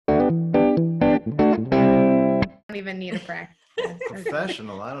even need a practice.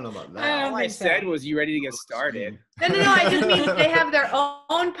 Professional. I don't know about that. All I said was, you ready to get started? No. I just mean they have their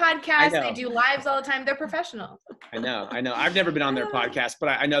own podcast. They do lives all the time. They're professionals. I know. I've never been on their podcast, but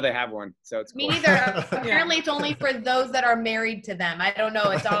I know they have one. So it's cool. Me neither. Apparently it's only for those that are married to them. I don't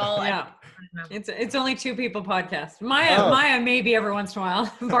know. It's all. Yeah. It's only 2 people podcast. Maya maybe every once in a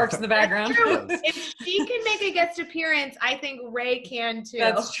while barks in the background. If she can make a guest appearance, I think Ray can too.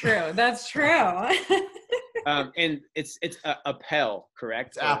 That's true. And it's Appel,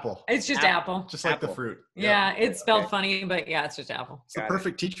 correct? It's apple. It's just apple. Just like the fruit. Yeah, it's spelled funny, but yeah, it's just apple. It's the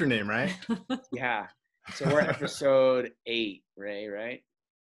perfect teacher name, right? Yeah. So we're at episode 8, Ray, right?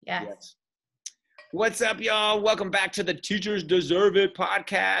 Yes. What's up, y'all? Welcome back to the Teachers Deserve It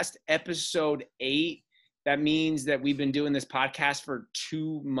podcast, episode 8. That means that we've been doing this podcast for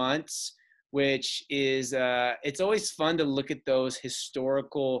 2 months, which is, it's always fun to look at those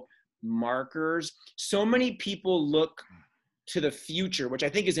historical markers. So many people look to the future, which I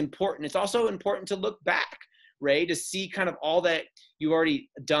think is important. It's also important to look back, Ray, to see kind of all that you've already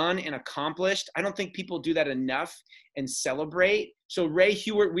done and accomplished. I don't think people do that enough and celebrate. So Ray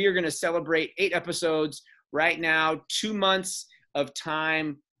Hughart, we are going to celebrate 8 episodes right now, 2 months of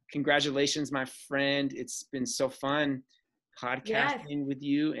time. Congratulations, my friend. It's been so fun podcasting with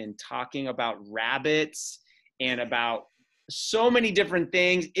you and talking about rabbits and about so many different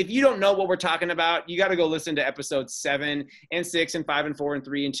things. If you don't know what we're talking about, you got to go listen to episodes 7 and 6 and 5 and 4 and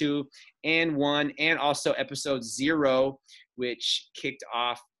 3 and 2 and 1, and also episode 0, which kicked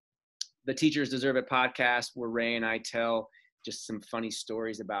off the Teachers Deserve It podcast, where Ray and I tell just some funny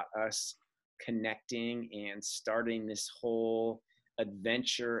stories about us connecting and starting this whole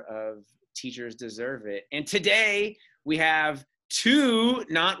adventure of Teachers Deserve It. And today we have 2,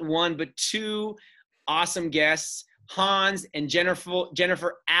 not 1, but 2 awesome guests, Hans and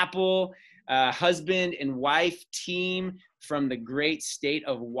Jennifer Apple, husband and wife team from the great state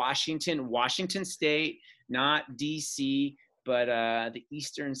of Washington State, not DC, but the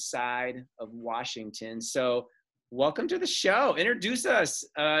eastern side of Washington. So welcome to the show. Introduce us.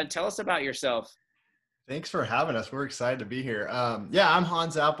 Tell us about yourself. Thanks for having us. We're excited to be here. I'm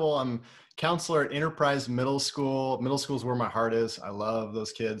Hans Apple. I'm counselor at Enterprise Middle School. Middle school is where my heart is. I love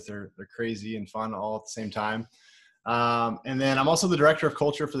those kids. They're crazy and fun all at the same time. And then I'm also the director of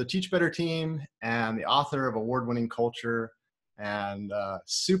culture for the Teach Better team and the author of award-winning culture, and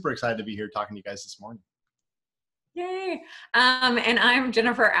super excited to be here talking to you guys this morning. Yay. And I'm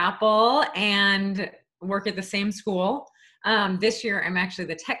Jennifer Apple and work at the same school. This year, I'm actually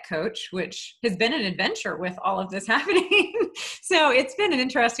the tech coach, which has been an adventure with all of this happening. So it's been an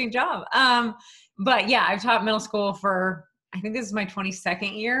interesting job. But yeah, I've taught middle school for, I think this is my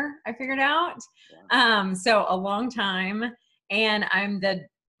 22nd year, I figured out. So a long time. And I'm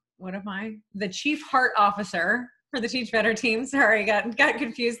the Chief Heart Officer for the Teach Better team. Sorry, got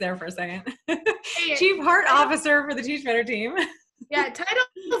confused there for a second. Chief Heart Officer for the Teach Better team. Yeah,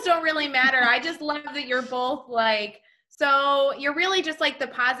 titles don't really matter. I just love that you're both so you're really just like the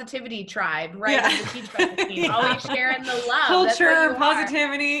positivity tribe, right? Yeah. The Teach Better team, always sharing the love. Culture,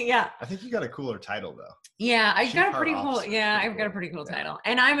 positivity, yeah. I think you got a cooler title though. Yeah, I've got a pretty cool Yeah. title.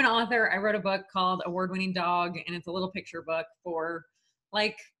 And I'm an author. I wrote a book called Award-Winning Dog, and it's a little picture book for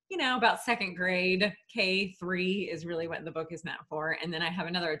about 2nd grade. K3 is really what the book is meant for. And then I have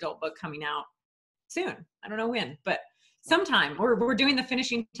another adult book coming out soon. I don't know when, but sometime. We're doing the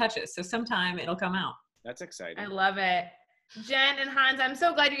finishing touches, so sometime it'll come out. That's exciting. I love it. Jen and Hans, I'm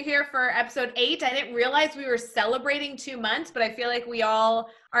so glad you're here for episode 8. I didn't realize we were celebrating 2 months, but I feel like we all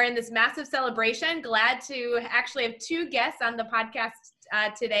are in this massive celebration. Glad to actually have 2 guests on the podcast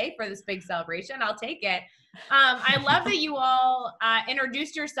today for this big celebration. I'll take it. I love that you all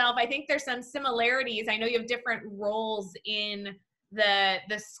introduced yourself. I think there's some similarities. I know you have different roles in the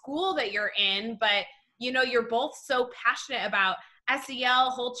school that you're in, but you're both so passionate about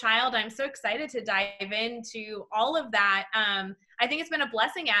SEL, whole child. I'm so excited to dive into all of that. I think it's been a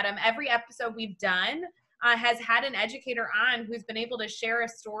blessing, Adam. Every episode we've done has had an educator on who's been able to share a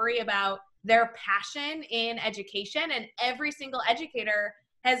story about their passion in education, and every single educator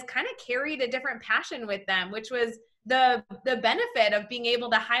has kind of carried a different passion with them, which was the benefit of being able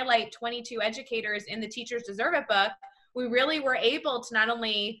to highlight 22 educators in the Teachers Deserve It book. We really were able to not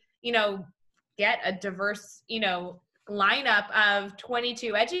only, get a diverse, lineup of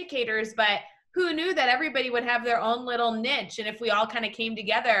 22 educators, but who knew that everybody would have their own little niche? And if we all kind of came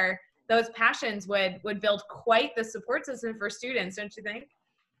together, those passions would build quite the support system for students, don't you think?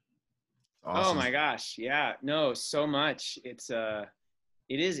 Awesome. Oh my gosh. Yeah, no, so much. It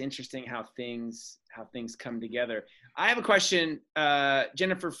is interesting how things come together. I have a question,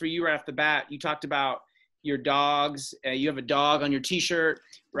 Jennifer, for you right off the bat. You talked about, your dogs. You have a dog on your t-shirt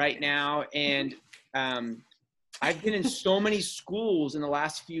right now. And I've been in so many schools in the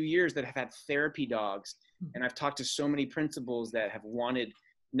last few years that have had therapy dogs. And I've talked to so many principals that have wanted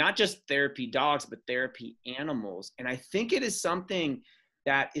not just therapy dogs, but therapy animals. And I think it is something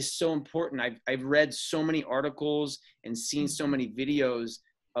that is so important. I've read so many articles and seen so many videos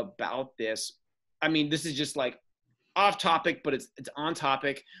about this. I mean, this is just like off topic, but it's on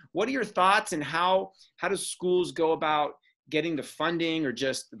topic. What are your thoughts, and how do schools go about getting the funding or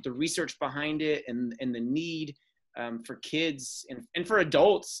just the research behind it, and the need for kids and for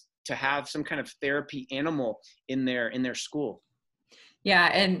adults to have some kind of therapy animal in their school?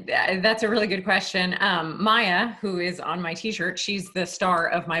 Yeah, and that's a really good question. Maya, who is on my t-shirt, she's the star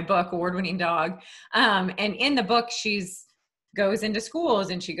of my book, Award-Winning Dog. And in the book, goes into schools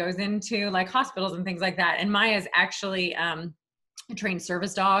and she goes into like hospitals and things like that. And Maya's actually a trained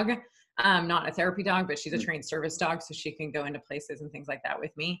service dog, not a therapy dog, but she's a trained service dog, so she can go into places and things like that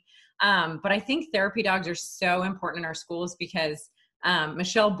with me. But I think therapy dogs are so important in our schools because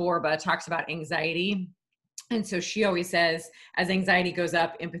Michelle Borba talks about anxiety. And so she always says, as anxiety goes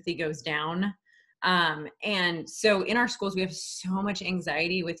up, empathy goes down. And so in our schools, we have so much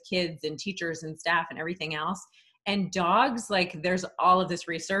anxiety with kids and teachers and staff and everything else. And dogs, like there's all of this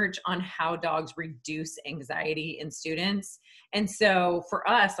research on how dogs reduce anxiety in students. And so for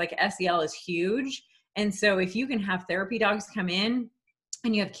us, like SEL is huge. And so if you can have therapy dogs come in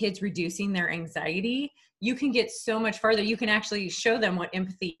and you have kids reducing their anxiety, you can get so much farther. You can actually show them what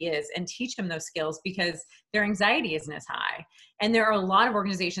empathy is and teach them those skills because their anxiety isn't as high. And there are a lot of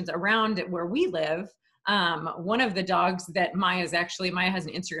organizations around where we live. One of the dogs that Maya has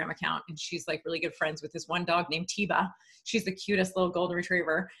an Instagram account, and she's like really good friends with this one dog named Tiba. She's the cutest little golden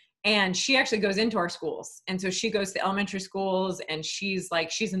retriever. And she actually goes into our schools. And so she goes to elementary schools and she's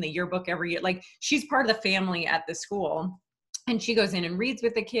in the yearbook every year. Like she's part of the family at the school. And she goes in and reads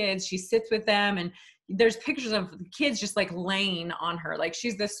with the kids. She sits with them, and there's pictures of the kids just like laying on her. Like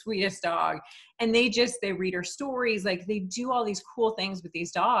she's the sweetest dog. And they read her stories. Like they do all these cool things with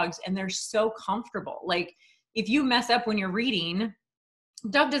these dogs, and they're so comfortable. Like if you mess up when you're reading,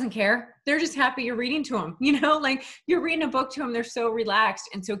 dog doesn't care. They're just happy you're reading to them, like you're reading a book to them. They're so relaxed.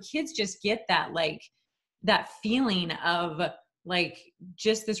 And so kids just get that, like that feeling of like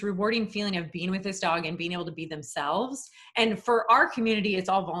just this rewarding feeling of being with this dog and being able to be themselves. And for our community, it's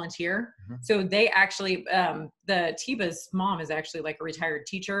all volunteer. Mm-hmm. So they actually, the Tiba's mom is actually like a retired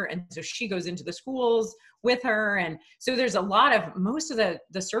teacher. And so she goes into the schools with her. And so there's most of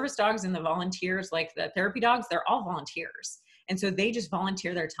the service dogs and the volunteers, like the therapy dogs, they're all volunteers. And so they just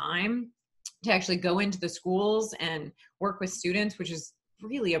volunteer their time to actually go into the schools and work with students, which is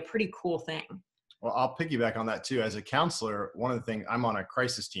really a pretty cool thing. Well, I'll piggyback on that too. As a counselor, one of the things, I'm on a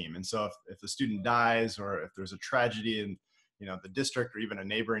crisis team. And so if the student dies or if there's a tragedy in the district or even a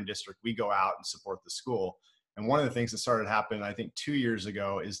neighboring district, we go out and support the school. And one of the things that started happening, I think 2 years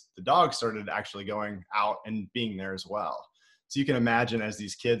ago, is the dogs started actually going out and being there as well. So you can imagine as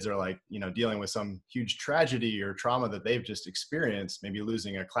these kids are like, dealing with some huge tragedy or trauma that they've just experienced, maybe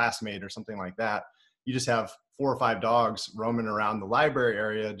losing a classmate or something like that. You just have 4 or 5 dogs roaming around the library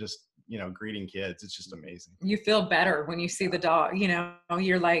area, just greeting kids. It's just amazing. You feel better when you see the dog,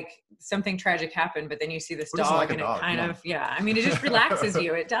 you're like something tragic happened, but then you see this dog like and dog? It kind of, it just relaxes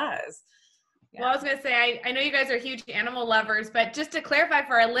you. It does. Yeah. Well, I was going to say, I know you guys are huge animal lovers, but just to clarify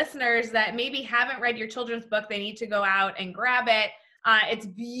for our listeners that maybe haven't read your children's book, they need to go out and grab it. It's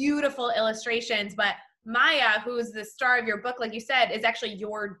beautiful illustrations, but Maya, who's the star of your book, like you said, is actually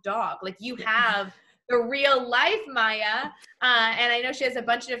your dog. Like you have the real life Maya. And I know she has a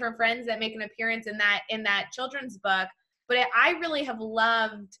bunch of different friends that make an appearance in that children's book, but I really have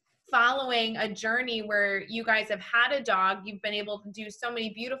loved following a journey where you guys have had a dog. You've been able to do so many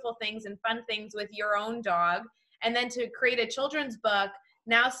beautiful things and fun things with your own dog. And then to create a children's book,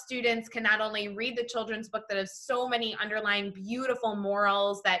 now students can not only read the children's book that has so many underlying beautiful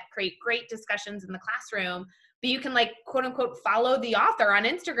morals that create great discussions in the classroom, but you can like quote unquote follow the author on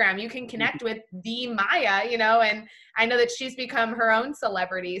Instagram. You can connect with the Maya, and I know that she's become her own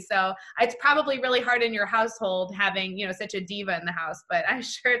celebrity. So it's probably really hard in your household having, such a diva in the house, but I'm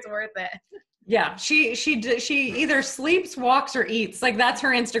sure it's worth it. Yeah, she either sleeps, walks, or eats. Like that's her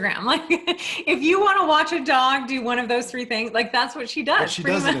Instagram. Like if you want to watch a dog do one of those 3 things, like that's what she does. But she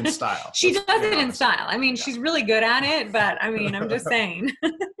does it in style. She does it in style. I mean, she's really good at it, but I'm just saying.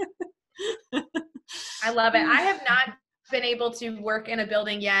 I love it. I have not been able to work in a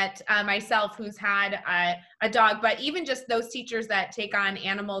building yet myself who's had a dog, but even just those teachers that take on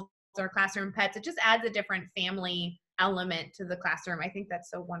animals or classroom pets, it just adds a different family element to the classroom. I think that's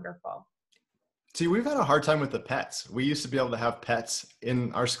so wonderful. See, we've had a hard time with the pets. We used to be able to have pets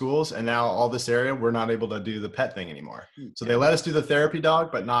in our schools, and now all this area, we're not able to do the pet thing anymore. So they let us do the therapy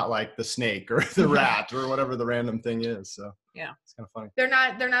dog, but not like the snake or the rat or whatever the random thing is. So Yeah. it's kind of funny.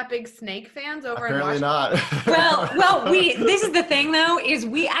 They're not big snake fans over Apparently in not. Well, this is the thing though, is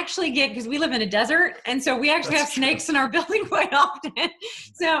we actually get, because we live in a desert, and so we actually have snakes in our building quite often.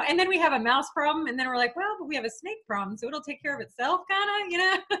 So, and then we have a mouse problem, and then we're like, well, but we have a snake problem, so it'll take care of itself, kind of, you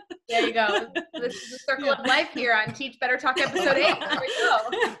know? There you go. This is the circle of life here on Teach Better Talk episode 8. There we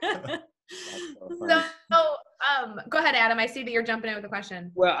go. Go ahead, Adam. I see that you're jumping in with a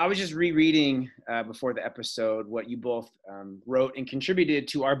question. Well, I was just rereading before the episode what you both wrote and contributed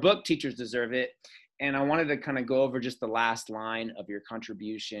to our book, Teachers Deserve It. And I wanted to kind of go over just the last line of your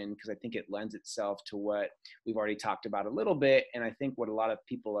contribution, because I think it lends itself to what we've already talked about a little bit. And I think what a lot of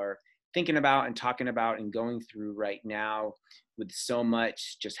people are thinking about and talking about and going through right now, with so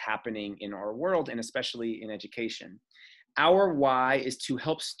much just happening in our world, and especially in education. Our why is to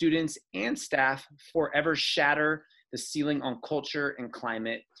help students and staff forever shatter the ceiling on culture and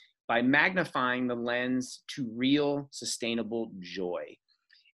climate by magnifying the lens to real, sustainable joy.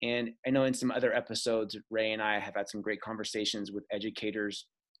 And I know in some other episodes, Ray and I have had some great conversations with educators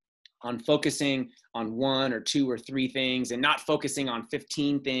on focusing on 1 or 2 or 3 things and not focusing on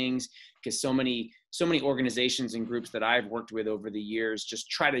 15 things, because so many organizations and groups that I've worked with over the years just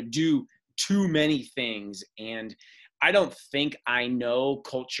try to do too many things. And I don't think I know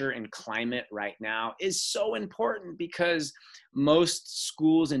culture and climate right now is so important, because most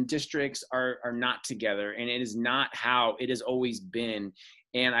schools and districts are not together, and it is not how it has always been.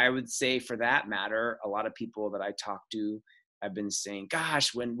 And I would say, for that matter, a lot of people that I talk to have been saying,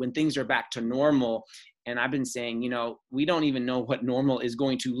 gosh, when things are back to normal. And I've been saying, we don't even know what normal is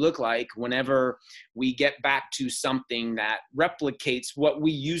going to look like whenever we get back to something that replicates what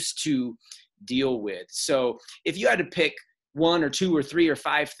we used to deal with. So if you had to pick 1 or 2 or 3 or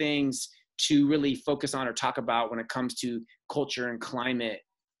 5 things to really focus on or talk about when it comes to culture and climate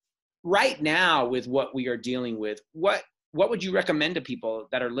right now with what we are dealing with, what would you recommend to people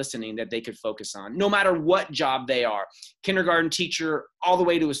that are listening that they could focus on, no matter what job they are? Kindergarten teacher, all the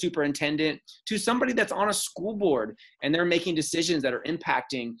way to a superintendent, to somebody that's on a school board and they're making decisions that are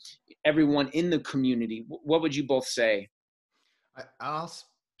impacting everyone in the community. What would you both say? I'll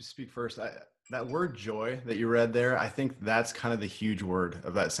speak first. That word joy that you read there, I think that's kind of the huge word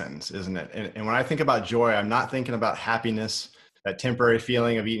of that sentence, isn't it? And when I think about joy, I'm not thinking about happiness, that temporary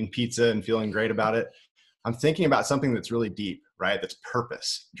feeling of eating pizza and feeling great about it. I'm thinking about something that's really deep, right? That's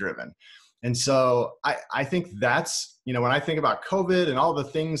purpose driven. And so I think that's, when I think about COVID and all the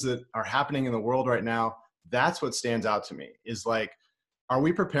things that are happening in the world right now, that's what stands out to me, is like, are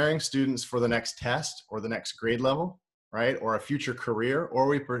we preparing students for the next test or the next grade level, right? Or a future career, or are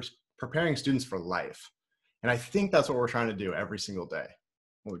we preparing students for life? And I think that's what we're trying to do every single day.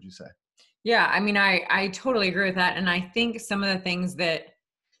 What would you say? Yeah, I mean, I totally agree with that. And I think some of the things that,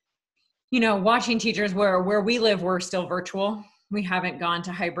 watching teachers where we live, we're still virtual. We haven't gone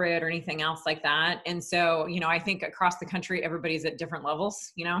to hybrid or anything else like that. And so, I think across the country, everybody's at different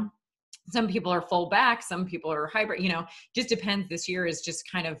levels, Some people are full back, some people are hybrid, just depends. This year is just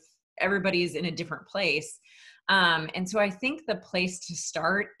kind of, everybody's in a different place. And so I think the place to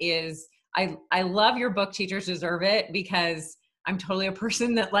start is, I love your book, Teachers Deserve It, because I'm totally a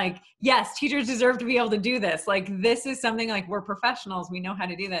person that yes, teachers deserve to be able to do this. This is something we're professionals. We know how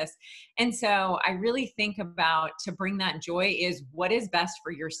to do this. And so I really think about, to bring that joy, is what is best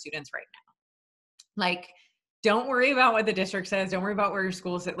for your students right now. Don't worry about what the district says. Don't worry about where your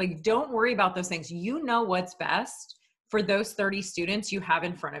school is. Don't worry about those things. You know what's best for those 30 students you have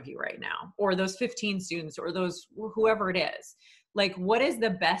in front of you right now, or those 15 students, or those, whoever it is. What is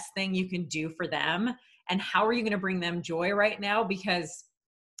the best thing you can do for them? And how are you going to bring them joy right now? Because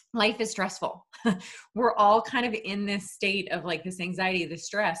life is stressful. We're all kind of in this state of this anxiety, this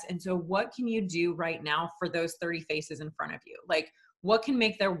stress. And so what can you do right now for those 30 faces in front of you? What can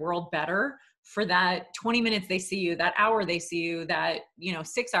make their world better for that 20 minutes they see you, that hour they see you, that,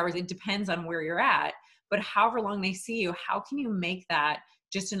 6 hours? It depends on where you're at. But however long they see you, how can you make that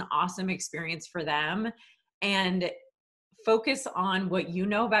just an awesome experience for them? And focus on what you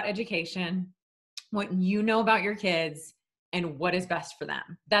know about education, what you know about your kids, and what is best for them.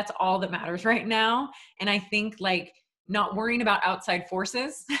 That's all that matters right now. And I think not worrying about outside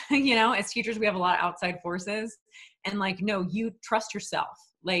forces, as teachers, we have a lot of outside forces, and no, you trust yourself.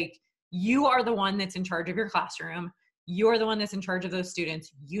 You are the one that's in charge of your classroom. You're the one that's in charge of those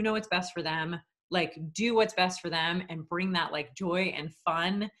students. You know what's best for them. Do what's best for them, and bring that joy and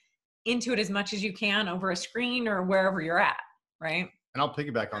fun into it as much as you can over a screen or wherever you're at. Right. And I'll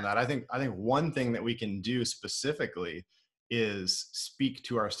piggyback on that. I think one thing that we can do specifically is speak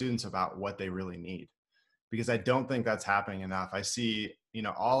to our students about what they really need, because I don't think that's happening enough. I see,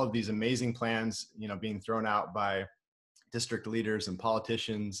 all of these amazing plans, being thrown out by district leaders and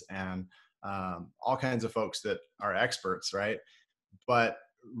politicians and all kinds of folks that are experts, right? But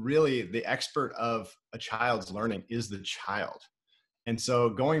really, the expert of a child's learning is the child. And so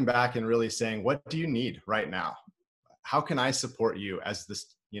going back and really saying, what do you need right now? How can I support you as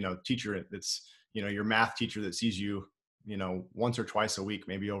this, teacher that's, your math teacher that sees you, once or twice a week,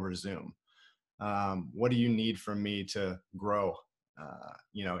 maybe over Zoom? What do you need from me to grow,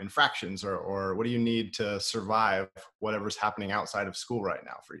 in fractions, or what do you need to survive whatever's happening outside of school right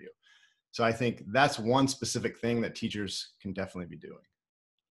now for you? So I think that's one specific thing that teachers can definitely be doing.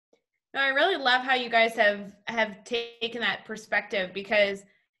 No, I really love how you guys have taken that perspective, because,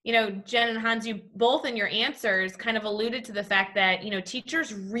 Jen and Hans, you both in your answers kind of alluded to the fact that,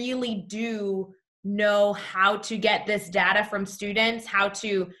 teachers really do know how to get this data from students, how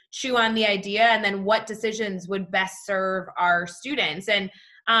to chew on the idea, and then what decisions would best serve our students. And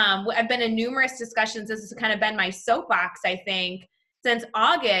I've been in numerous discussions. This has kind of been my soapbox, I think, since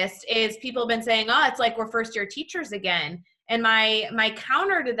August, is people have been saying, oh, it's like we're first year teachers again. And my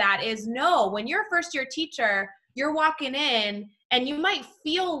counter to that is, no, when you're a first year teacher, you're walking in and you might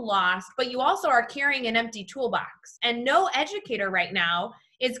feel lost, but you also are carrying an empty toolbox. And no educator right now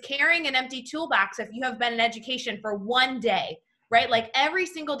is carrying an empty toolbox if you have been in education for one day, right? Like every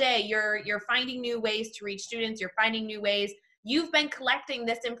single day, you're finding new ways to reach students, you're finding new ways. You've been collecting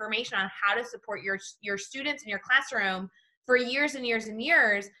this information on how to support your students in your classroom for years and years and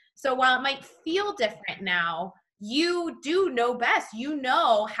years. So while it might feel different now, you do know best. You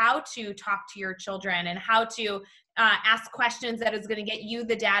know how to talk to your children and how to ask questions that is going to get you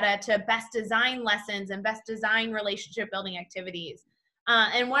the data to best design lessons and best design relationship building activities.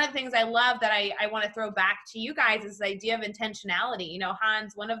 And one of the things I love that I want to throw back to you guys is the idea of intentionality.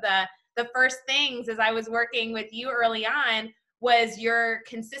 Hans, one of the first things as I was working with you early on was your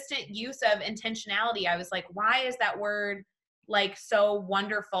consistent use of intentionality. I was like, why is that word like so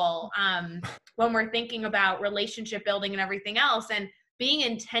wonderful when we're thinking about relationship building and everything else? And being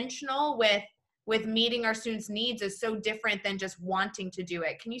intentional with meeting our students' needs is so different than just wanting to do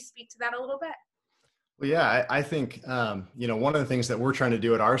it. Can you speak to that a little bit? Well, yeah, I think, one of the things that we're trying to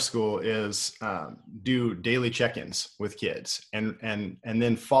do at our school is do daily check-ins with kids and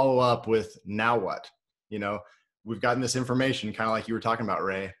then follow up with now what? We've gotten this information, kind of like you were talking about,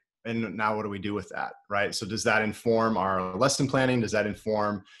 Ray, and now what do we do with that, right? So does that inform our lesson planning? Does that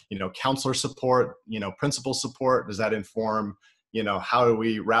inform, counselor support, principal support? Does that inform, how do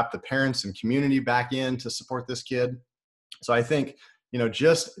we wrap the parents and community back in to support this kid? So I think,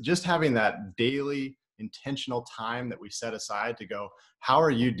 just having that daily intentional time that we set aside to go, how are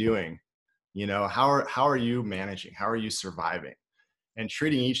you doing? How are you managing? How are you surviving? And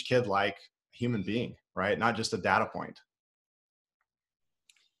treating each kid like a human being, right? Not just a data point.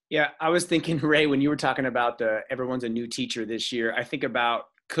 Yeah, I was thinking, Ray, when you were talking about everyone's a new teacher this year, I think about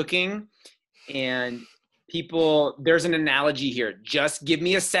cooking and people. There's an analogy here. Just give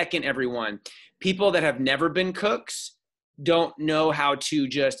me a second, everyone. People that have never been cooks don't know how to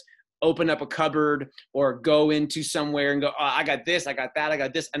just open up a cupboard or go into somewhere and go, oh, I got this, I got that, I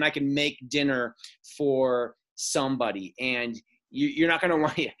got this, and I can make dinner for somebody. And you're not going to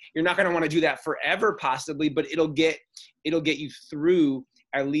want to do that forever, possibly, but it'll get you through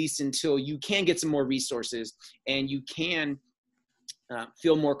at least until you can get some more resources and you can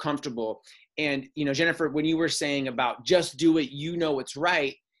feel more comfortable. And, Jennifer, when you were saying about just do it, it's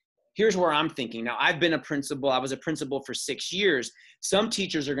right. Here's where I'm thinking. Now, I've been a principal. I was a principal for 6 years. Some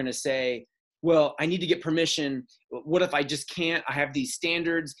teachers are going to say, well, I need to get permission. What if I just can't? I have these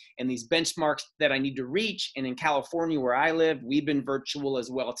standards and these benchmarks that I need to reach. And in California, where I live, we've been virtual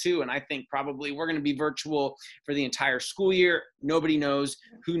as well, too. And I think probably we're going to be virtual for the entire school year. Nobody knows.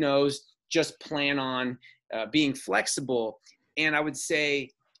 Who knows? Just plan on being flexible. And I would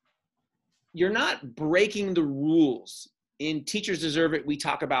say you're not breaking the rules. In Teachers Deserve It, we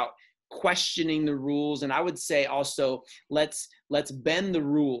talk about questioning the rules. And I would say also, let's bend the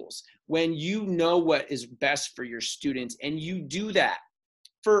rules. When you know what is best for your students and you do that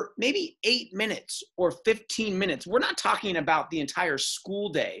for maybe 8 minutes or 15 minutes, we're not talking about the entire school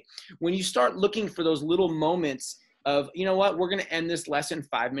day. When you start looking for those little moments of, you know what, we're going to end this lesson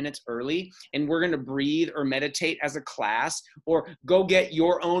 5 minutes early and we're going to breathe or meditate as a class, or go get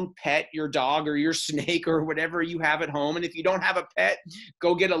your own pet, your dog or your snake or whatever you have at home. And if you don't have a pet,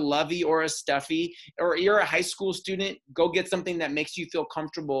 go get a Lovey or a Stuffy, or you're a high school student, go get something that makes you feel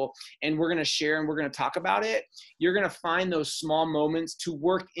comfortable, and we're going to share and we're going to talk about it. You're going to find those small moments to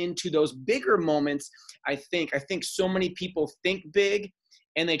work into those bigger moments. I think so many people think big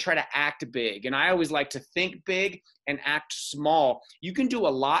and they try to act big. And I always like to think big and act small. You can do a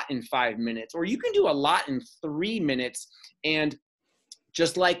lot in 5 minutes, or you can do a lot in 3 minutes. And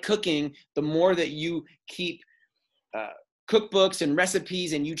just like cooking, the more that you keep cookbooks and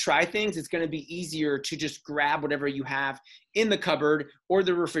recipes and you try things, it's going to be easier to just grab whatever you have in the cupboard or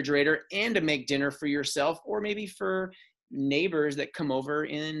the refrigerator and to make dinner for yourself, or maybe for neighbors that come over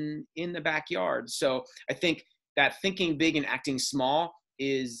in the backyard. So I think that thinking big and acting small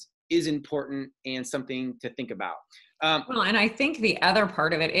is important and something to think about. Well, and I think the other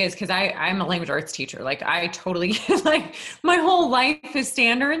part of it is, because I'm a language arts teacher. Like, I totally, like, my whole life is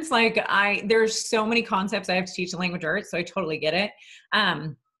standards. Like, there's so many concepts I have to teach in language arts, so I totally get it.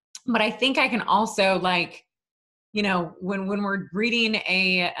 But I think I can also, like, you know, when we're reading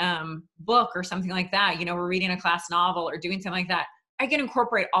a book or something like that, you know, we're reading a class novel or doing something like that, I can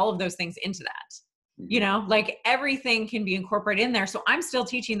incorporate all of those things into that. You know, like, everything can be incorporated in there. So I'm still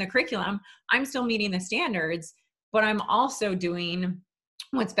teaching the curriculum. I'm still meeting the standards, but I'm also doing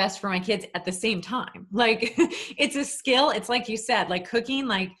what's best for my kids at the same time. Like, it's a skill. It's like you said, like cooking,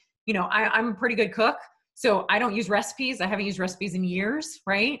 like, you know, I'm a pretty good cook. So I don't use recipes. I haven't used recipes in years.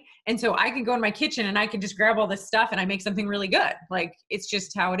 Right. And so I can go in my kitchen and I can just grab all this stuff and I make something really good. Like, it's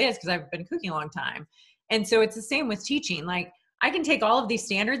just how it is, because I've been cooking a long time. And so it's the same with teaching. Like, I can take all of these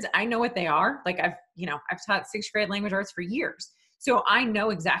standards. I know what they are. Like, I've taught 6th grade language arts for years. So I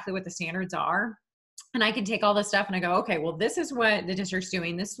know exactly what the standards are. And I can take all this stuff and I go, okay, well, this is what the district's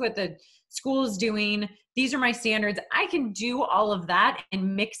doing. This is what the school is doing. These are my standards. I can do all of that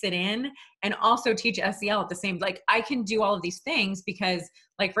and mix it in, and also teach SEL at the same, like, I can do all of these things because,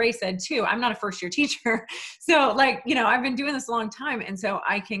 like Ray said too, I'm not a first year teacher. So, like, you know, I've been doing this a long time. And so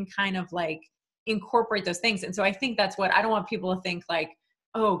I can kind of like incorporate those things. And so I think that's what I don't want people to think, like,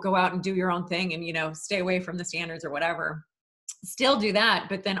 oh, go out and do your own thing and, you know, stay away from the standards or whatever. Still do that,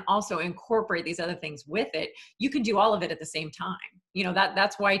 but then also incorporate these other things with it. You can do all of it at the same time. You know,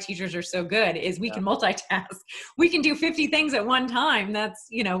 that's why teachers are so good, is we can multitask. We can do 50 things at one time. That's,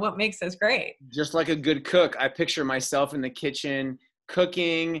 you know, what makes us great. Just like a good cook, I picture myself in the kitchen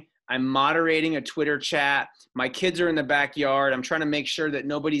cooking. I'm moderating a Twitter chat. My kids are in the backyard. I'm trying to make sure that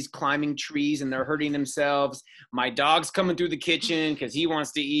nobody's climbing trees and they're hurting themselves. My dog's coming through the kitchen because he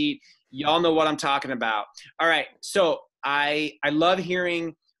wants to eat. Y'all know what I'm talking about. All right. So I love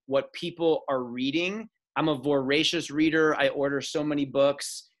hearing what people are reading. I'm a voracious reader. I order so many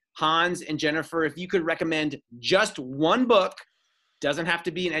books. Hans and Jennifer, if you could recommend just one book, doesn't have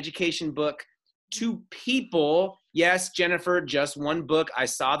to be an education book, to people. Yes, Jennifer, just one book. I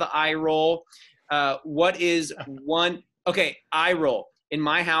saw the eye roll. What is one? Okay, eye roll. In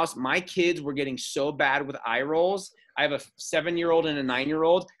my house, my kids were getting so bad with eye rolls. I have a 7-year-old and a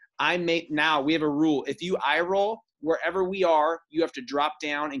 9-year-old. Now we have a rule. If you eye roll, wherever we are, you have to drop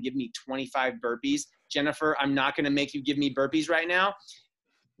down and give me 25 burpees. Jennifer, I'm not going to make you give me burpees right now.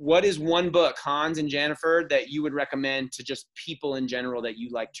 What is one book, Hans and Jennifer, that you would recommend to just people in general that you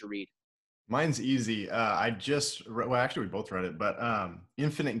like to read? Mine's easy. Actually, we both read it, but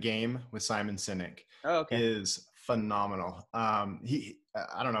Infinite Game with Simon Sinek is phenomenal.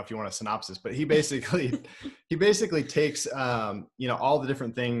 I don't know if you want a synopsis, but he basically takes all the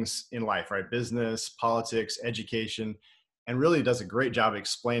different things in life, right? Business, politics, education, and really does a great job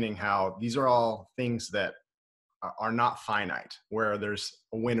explaining how these are all things that are not finite, where there's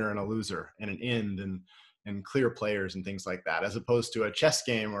a winner and a loser and an end and clear players and things like that, as opposed to a chess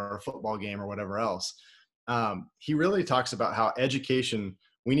game or a football game or whatever else. He really talks about how education,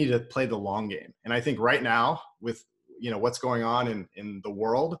 we need to play the long game. And I think right now with, what's going on in the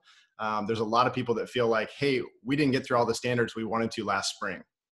world, there's a lot of people that feel like, hey, we didn't get through all the standards we wanted to last spring.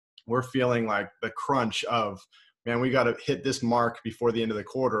 We're feeling like the crunch of, man, we got to hit this mark before the end of the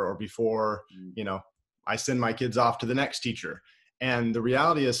quarter, or before, I send my kids off to the next teacher. And the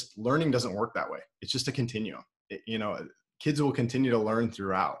reality is, learning doesn't work that way. It's just a continuum. Kids will continue to learn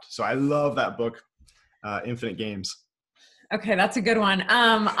throughout. So I love that book, Infinite Games. Okay, that's a good one.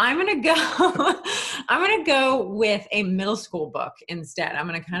 I'm gonna go with a middle school book instead. I'm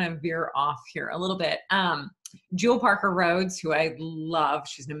gonna kind of veer off here a little bit. Jewel Parker Rhodes, who I love,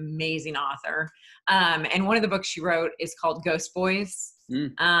 she's an amazing author. And one of the books she wrote is called Ghost Boys.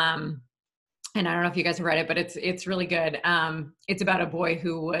 and I don't know if you guys have read it, but it's really good. It's about a boy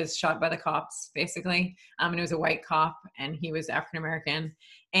who was shot by the cops, basically. And it was a white cop, and he was African American.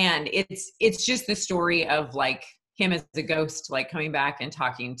 And it's just the story of like him as a ghost, like coming back and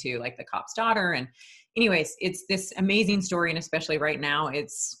talking to like the cop's daughter. And anyways, it's this amazing story, and especially right now,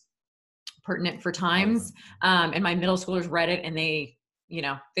 it's pertinent for times. And my middle schoolers read it, and they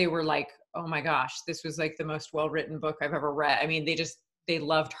were like, oh my gosh, this was like the most well-written book I've ever read. I mean, they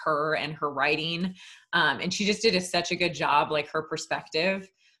loved her and her writing. And she just did such a good job. Like her perspective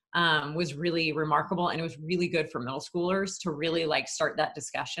was really remarkable, and it was really good for middle schoolers to really like start that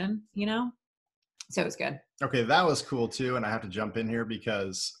discussion, so it was good. Okay. That was cool too. And I have to jump in here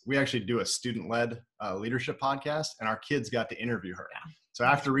because we actually do a student-led leadership podcast, and our kids got to interview her. Yeah. So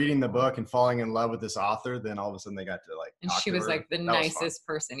after reading the book and falling in love with this author, then all of a sudden they got to like, and she was like the nicest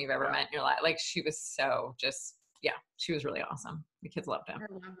person you've ever met in your life. Like she was so she was really awesome. The kids loved him.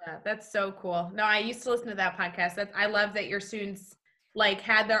 I love that. That's so cool. No, I used to listen to that podcast. I love that your students like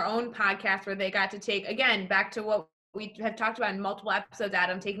had their own podcast where they got to take, again, back to what we have talked about in multiple episodes,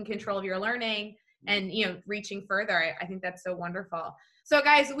 Adam, taking control of your learning and, reaching further. I think that's so wonderful. So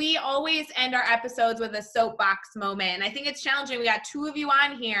guys, we always end our episodes with a soapbox moment. And I think it's challenging. We got 2 of you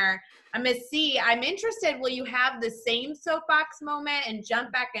on here. Miss C, I'm interested, will you have the same soapbox moment and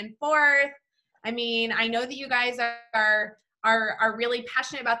jump back and forth? I mean, I know that you guys are really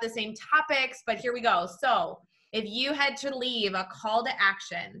passionate about the same topics, but here we go. So if you had to leave a call to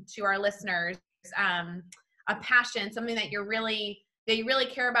action to our listeners, a passion, something that you really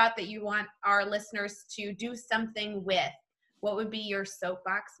care about, that you want our listeners to do something with, what would be your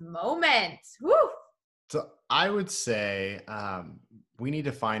soapbox moment? Woo! So I would say we need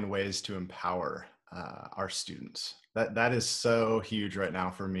to find ways to empower our students. That is so huge right now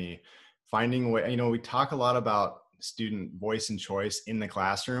for me. Finding a way, we talk a lot about student voice and choice in the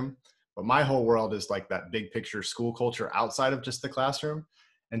classroom, but my whole world is like that big picture school culture outside of just the classroom.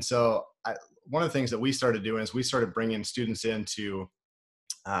 And so one of the things that we started doing is we started bringing students into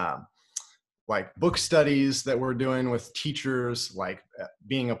like book studies that we're doing with teachers, like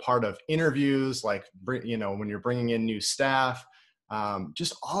being a part of interviews, like, when you're bringing in new staff,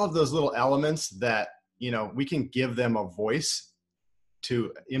 just all of those little elements that, we can give them a voice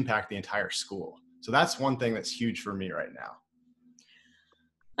to impact the entire school. So that's one thing that's huge for me right now.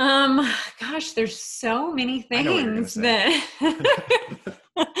 Gosh, there's so many things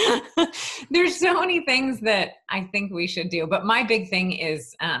there's so many things that I think we should do, but my big thing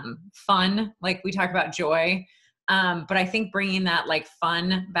is, fun. Like we talk about joy. But I think bringing that like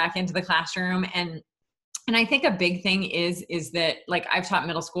fun back into the classroom. And I think a big thing is that like I've taught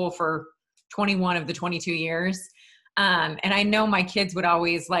middle school for 21 of the 22 years. And I know my kids would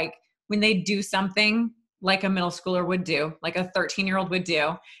always like, when they do something like a middle schooler would do, like a 13-year-old would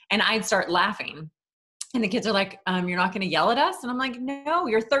do, and I'd start laughing. And the kids are like, you're not going to yell at us? And I'm like, no,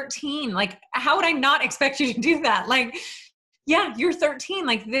 you're 13. Like, how would I not expect you to do that? Like, yeah, you're 13.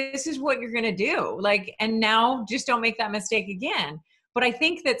 Like, this is what you're going to do. Like, and now just don't make that mistake again. But I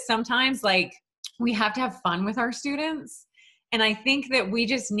think that sometimes like we have to have fun with our students. And I think that we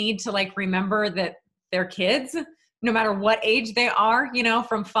just need to like remember that they're kids, no matter what age they are,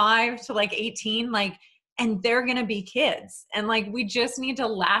 from 5 to like 18, like, and they're going to be kids. And like, we just need to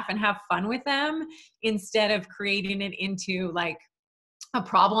laugh and have fun with them instead of creating it into like a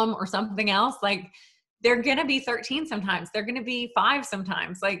problem or something else. Like they're going to be 13 sometimes. They're going to be 5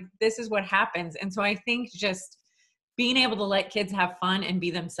 sometimes. Like this is what happens. And so I think just being able to let kids have fun and be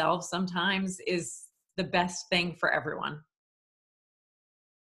themselves sometimes is the best thing for everyone.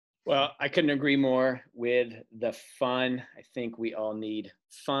 Well, I couldn't agree more with the fun. I think we all need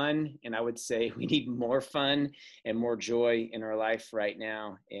fun, and I would say we need more fun and more joy in our life right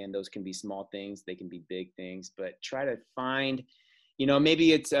now. And those can be small things, they can be big things, but try to find,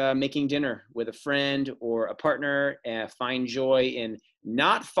 maybe it's making dinner with a friend or a partner, find joy in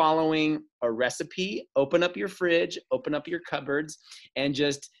not following a recipe. Open up your fridge, open up your cupboards, and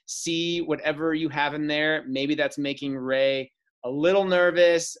just see whatever you have in there. Maybe that's making Ray a little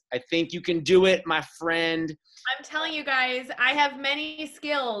nervous. I think you can do it, my friend. I'm telling you guys, I have many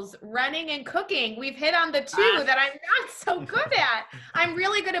skills, running and cooking. We've hit on the two that I'm not so good at. I'm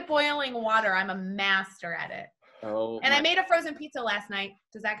really good at boiling water. I'm a master at it. And I made a frozen pizza last night.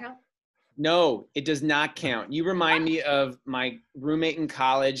 Does that count? No, it does not count. You remind me of my roommate in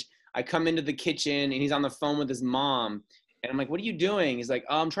college. I come into the kitchen and he's on the phone with his mom. And I'm like, what are you doing? He's like,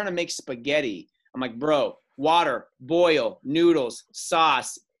 oh, I'm trying to make spaghetti. I'm like, bro, water, boil, noodles,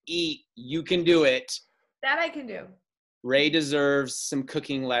 sauce, eat. You can do it. That I can do. Ray deserves some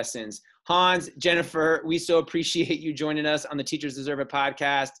cooking lessons. Hans, Jennifer, we so appreciate you joining us on the Teachers Deserve It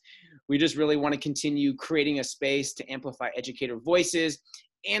podcast. We just really want to continue creating a space to amplify educator voices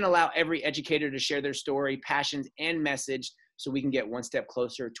and allow every educator to share their story, passions, and message so we can get one step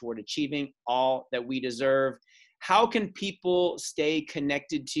closer toward achieving all that we deserve. How can people stay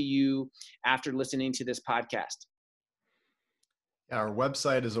connected to you after listening to this podcast? Our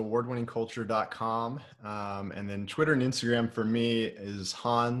website is awardwinningculture.com. And then Twitter and Instagram for me is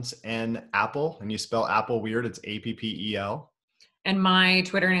Hans N. Apple. And you spell Apple weird, it's Appel. And my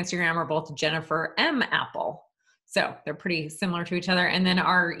Twitter and Instagram are both Jennifer M. Apple. So they're pretty similar to each other. And then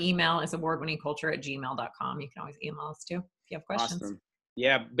our email is awardwinningculture@gmail.com. You can always email us too if you have questions. Awesome.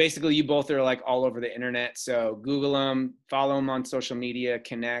 Yeah, basically you both are like all over the internet. So Google them, follow them on social media,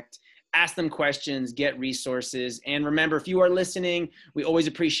 connect, ask them questions, get resources. And remember, if you are listening, we always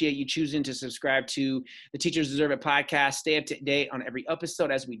appreciate you choosing to subscribe to the Teachers Deserve It podcast. Stay up to date on every episode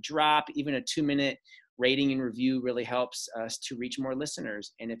as we drop. Even a 2-minute rating and review really helps us to reach more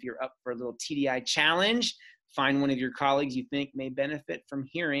listeners. And if you're up for a little TDI challenge, find one of your colleagues you think may benefit from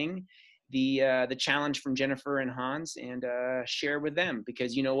hearing the challenge from Jennifer and Hans and share with them,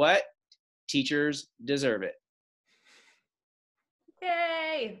 because you know what? Teachers deserve it.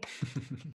 Yay!